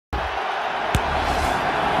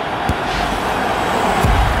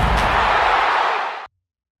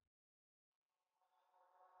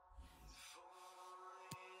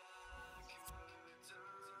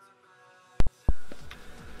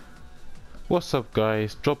What's up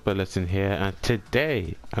guys, Drop Lesson here, and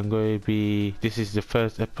today this is the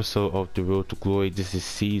first episode of The Road to Glory. This is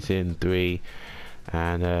season 3,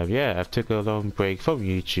 and yeah, I've took a long break from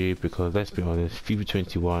YouTube because let's be honest, FIFA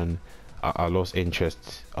 21, I lost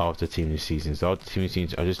interest after Team of the Season. So after Team of the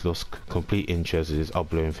Season, I just lost complete interest in just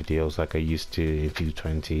uploading videos like I used to in FIFA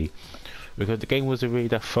 20 because the game wasn't really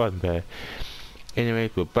that fun. But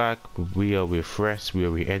anyway, we're back, we are refreshed, we are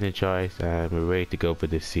re-energized, and we're ready to go for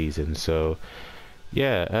this season. So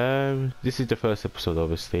yeah, this is the first episode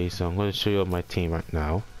obviously, so I'm going to show you my team right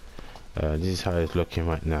now. This is how it's looking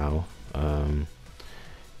right now.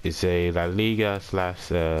 It's a La Liga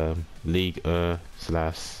slash League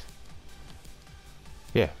slash,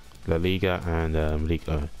 yeah, La Liga and League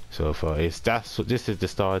so far. This is the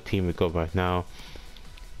starter team we got right now.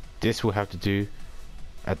 This we'll have to do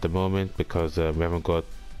at the moment because we haven't got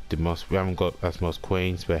as much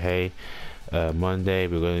coins, but hey, Monday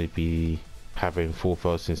we're going to be having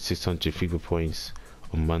 4,600 FIFA points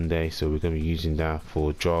on Monday, so we're going to be using that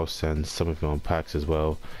for drafts and some of it on packs as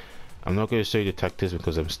well. I'm not going to show you the tactics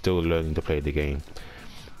because I'm still learning to play the game.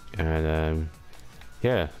 And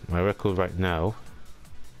yeah, my record right now,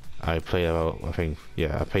 I played about, I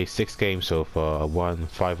played 6 games so far. I won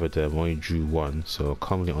 5 of them, only drew 1, so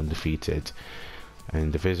currently undefeated.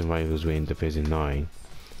 And division rivals were in division 9,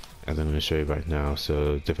 as I'm going to show you right now.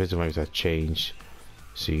 So division rivals have changed,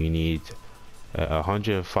 so you need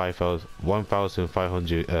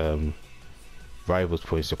 1,500 rivals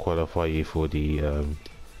points to qualify you for the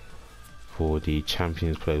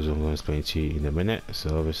champions players. I'm going to explain to you in a minute.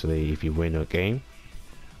 So obviously, if you win a game,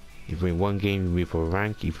 if you win one game, you move up a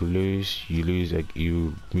rank. If you lose, you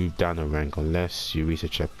move down a rank unless you reach a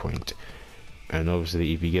checkpoint. And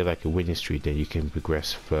obviously, if you get like a winning streak, then you can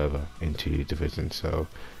progress further into division. So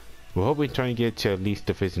we're hoping trying to get to at least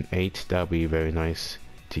division 8. That'll be very nice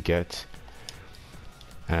to get.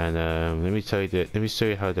 And let me show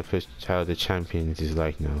you how the champions is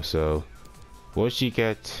like now. So once you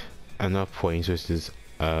get enough points, which is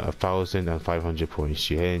 1,500 points,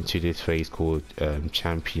 you head into this phase called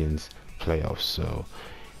champions playoffs. So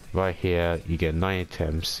right here, you get 9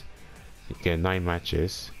 attempts, you get 9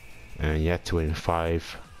 matches, and you have to win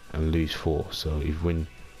 5 and lose 4. So if you win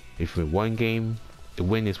one game, the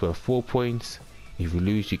win is worth 4 points. If you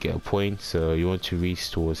lose, you get a point. So you want to reach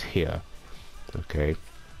towards here. Okay,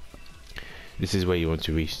 this is where you want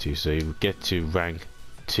to reach to. So if you get to rank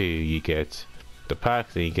 2, you get the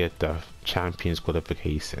pack, then you get the champions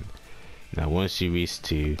qualification. Now once you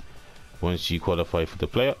qualify for the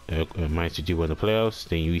playoff, manage to do one of the playoffs,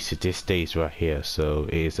 then you reach to this stage right here. So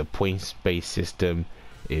it is a points-based system.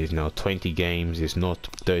 It is now 20 games, it's not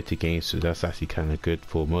 30 games, so that's actually kind of good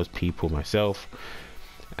for most people, myself.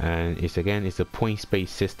 And it's a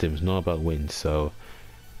points-based system, it's not about wins. So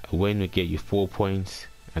a win will get you 4 points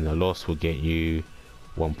and a loss will get you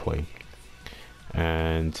 1 point.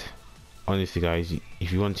 And honestly guys,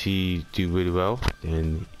 if you want to do really well,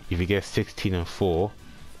 then if you get 16 and 4,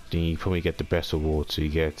 then you probably get the best award. So you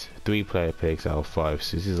get 3 player picks out of 5.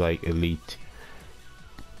 So this is like elite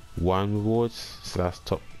 1 rewards slash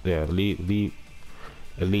top, yeah, elite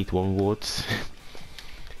 1 rewards.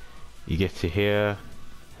 You get to here,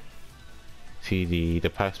 see the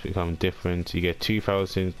packs become different. You get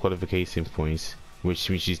 2,000 qualification points, which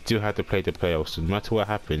means you still have to play the playoffs. So no matter what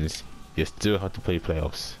happens, you still have to play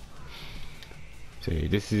playoffs. So yeah,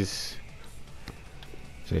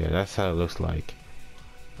 that's how it looks like.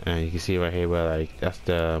 And you can see right here where like that's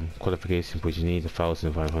the qualification points you need,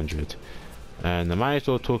 1,500. And I might as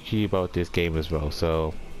well talk to you about this game as well.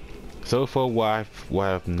 So far what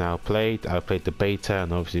I've now played, I played the beta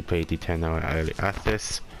and obviously played the 10-hour early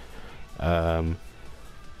access.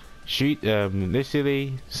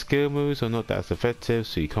 Literally skill moves are not that effective,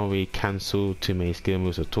 so you can't really cancel too many skill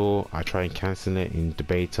moves at all. I try and cancel it in the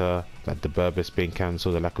beta, like the Berber spin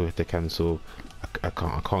cancel, the Lakuhita cancel. I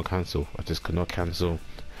can't cancel. I just cannot cancel.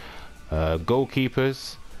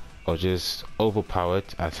 Goalkeepers are just overpowered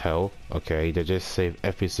as hell. Okay, they just save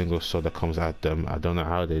every single shot that comes at them. I don't know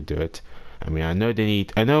how they do it. I mean, I know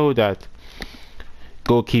that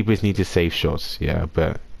goalkeepers need to save shots, yeah,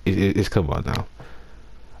 but it's come on now.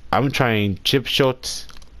 I'm trying chip shots,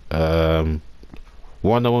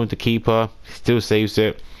 one-on-one with the keeper, still saves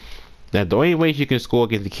it. Now the only way you can score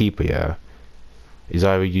against the keeper, yeah, is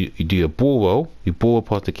either you do a ball roll, you ball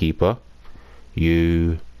past the keeper,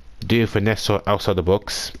 you do a finesse shot outside the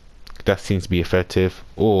box. That seems to be effective.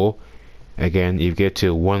 Or again, if you get to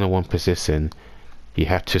a one-on-one position, you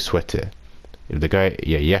have to sweat it. If the guy,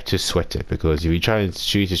 yeah, you have to sweat it, because if you try and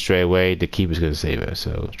shoot it straight away, the keeper's gonna save it.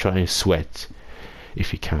 So try and sweat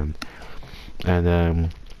if you can.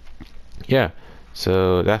 And yeah,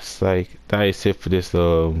 so that is it for this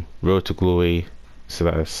Road to Glory. So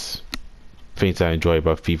that's things I enjoy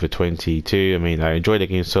about FIFA 22. I mean, I enjoy the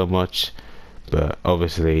game so much, but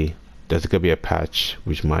obviously there's gonna be a patch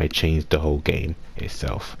which might change the whole game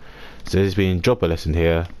itself. So this has been Drop a Lesson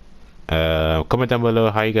here. Comment down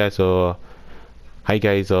below how you guys are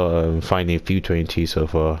finding FIFA 22 so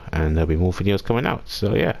far, and there'll be more videos coming out.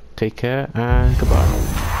 So yeah, take care and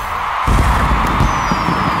goodbye.